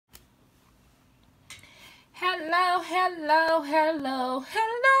Hello,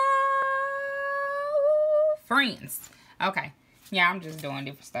 friends. Okay, yeah, I'm just doing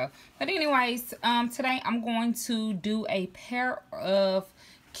different stuff. But anyways, today I'm going to do a pair of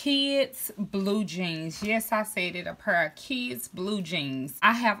kids blue jeans. Yes, I said it, a pair of kids blue jeans.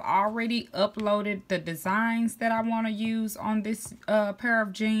 I have already uploaded the designs that I want to use on this pair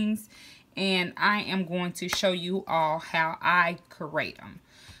of jeans, and I am going to show you all how I create them.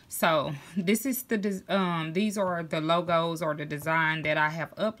 So this is the these are the logos or the design that I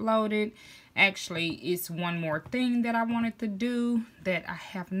have uploaded. Actually, it's one more thing that I wanted to do that I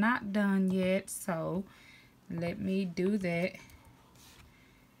have not done yet, so let me do that.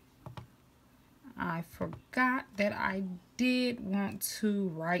 I forgot that I did want to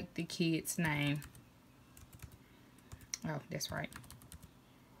write the kid's name. Oh, that's right.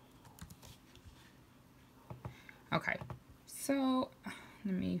 Okay, so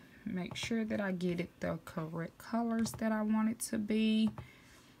let me make sure that I get it the correct colors that I want it to be.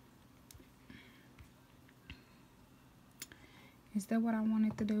 Is that what I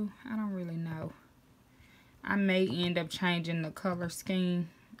wanted to do? I don't really know. I may end up changing the color scheme.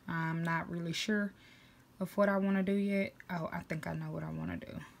 I'm not really sure of what I want to do yet. Oh, I think I know what I want to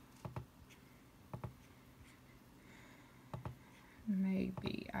do.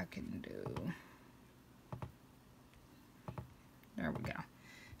 Maybe I can do... There we go.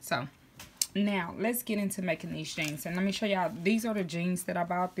 So now let's get into making these jeans, and let me show y'all. These are the jeans that I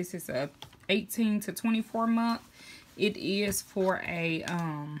bought. This is a 18 to 24 month. It is for a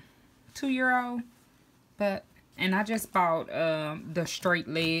 2-year-old, and I just bought the straight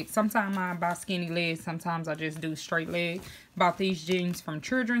leg. Sometimes I buy skinny legs, sometimes I just do straight leg. Bought these jeans from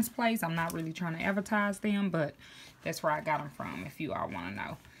Children's Place. I'm not really trying to advertise them, but that's where I got them from, if you all want to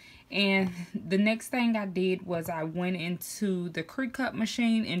know. And the next thing I did was I went into the crease cut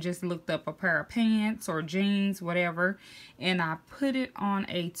machine and just looked up a pair of pants or jeans, whatever, and I put it on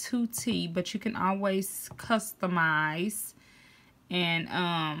a 2T, but you can always customize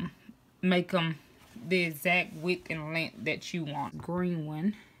and make them the exact width and length that you want. Green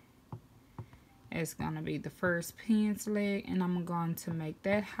one is going to be the first pants leg, and I'm going to make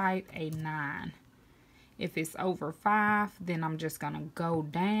that height a 9. If it's over 5, then I'm just going to go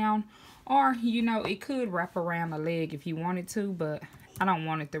down. Or, you know, it could wrap around the leg if you wanted to, but I don't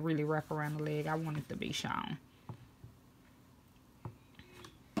want it to really wrap around the leg. I want it to be shown.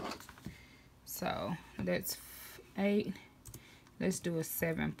 So, that's 8. Let's do a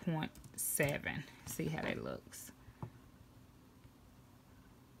 7.7. See how that looks.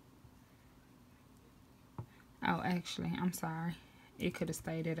 Oh, actually, I'm sorry. It could have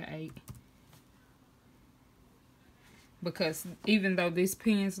stayed at an 8. Because even though this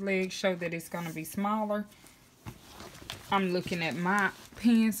pants leg show that it's going to be smaller, I'm looking at my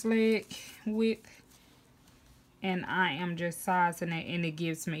pants leg width, and I am just sizing it, and it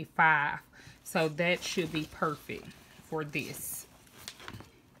gives me 5. So that should be perfect for this.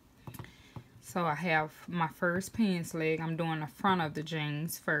 So I have my first pants leg. I'm doing the front of the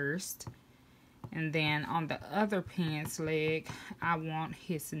jeans first. And then on the other pants leg, I want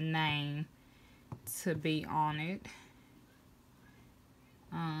his name to be on it.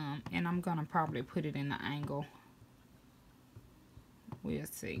 And I'm gonna probably put it in the angle. We'll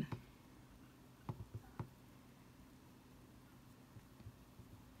see.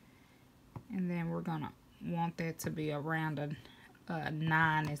 And then we're gonna want that to be around a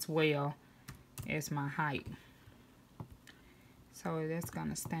 9 as well as my height. So that's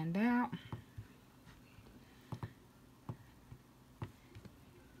gonna stand out.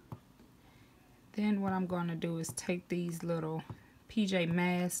 Then what I'm gonna do is take these little PJ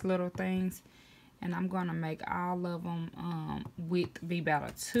Masks little things, and I'm gonna make all of them width be about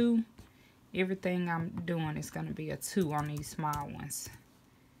a 2. Everything I'm doing is gonna be a 2 on these small ones.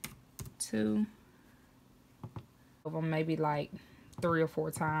 2 of them, maybe like 3 or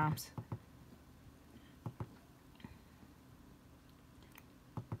 4 times.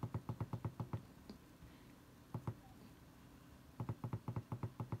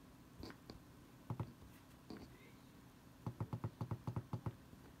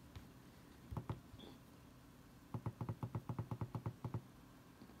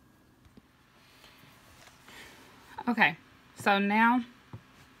 Okay, so now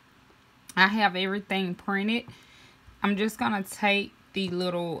I have everything printed. I'm just gonna take the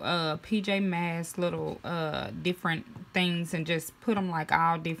little PJ Masks little different things and just put them like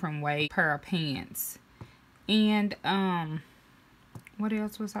all different ways. Pair of pants. And what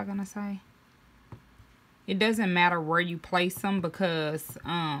else was I gonna say? It doesn't matter where you place them, because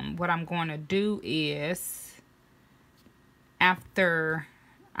what I'm going to do is, after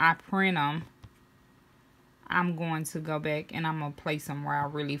I print them, I'm going to go back and I'm going to place them where I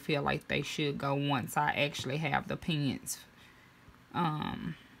really feel like they should go once I actually have the pants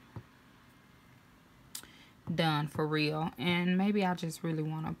done for real. And maybe I just really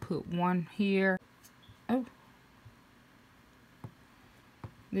want to put one here. Oh,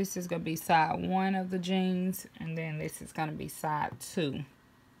 this is going to be side 1 of the jeans, and then this is going to be side 2.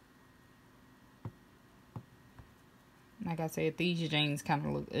 Like I said, these jeans kind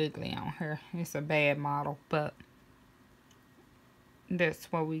of look ugly on her. It's a bad model, but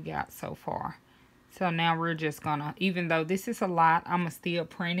that's what we got so far. So now we're just gonna, even though this is a lot, I'm gonna still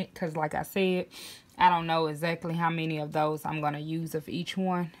print it, because like I said, I don't know exactly how many of those I'm gonna use of each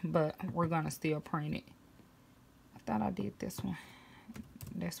one, but we're gonna still print it. I thought I did this one.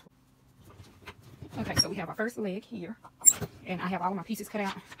 This one. Okay, so we have our first leg here, and I have all of my pieces cut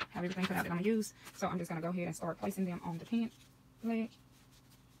out. Have everything cut out that I'm gonna use. So I'm just gonna go ahead and start placing them on the pant leg.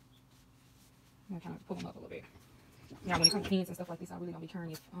 I'm gonna kind of pull them up a little bit. Now, when it comes to pants and stuff like this, I really don't be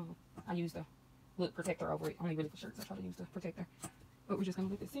caring if I use the look protector over it. Only really for shirts I try to use the protector. But we're just gonna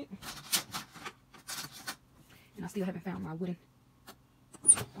let this sit. And I still haven't found my wooden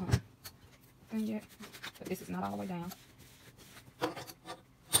thing yet, but this is not all the way down.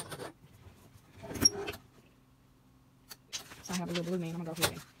 So I have a little blue man. I'm gonna go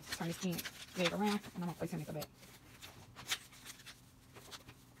ahead and turn this pant leg around, and I'm gonna place him at the back.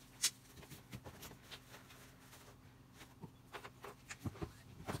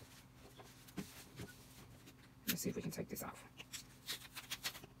 Let's see if we can take this off.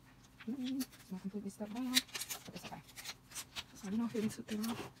 It's not completely stuck down, but it's okay. So you know if it took that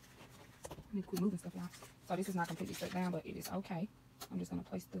off. I need to quit moving stuff, y'all. So this is not completely stuck down, but it is okay. I'm just gonna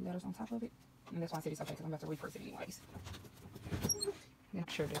place the letters on top of it, and that's why I said it's okay, because I'm about to repress it anyways. Make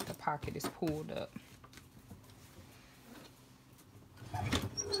sure that the pocket is pulled up.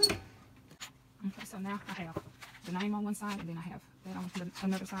 Okay, so now I have the name on one side, and then I have that on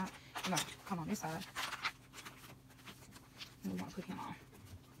another side. I'm gonna come on this side. And we want to put him on.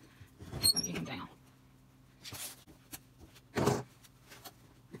 I'm gonna get him down.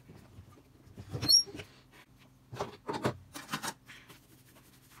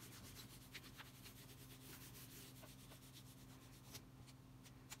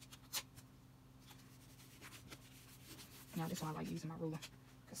 Now this one I like using my ruler,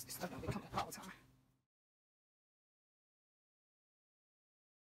 because this stuff don't be coming up all the time.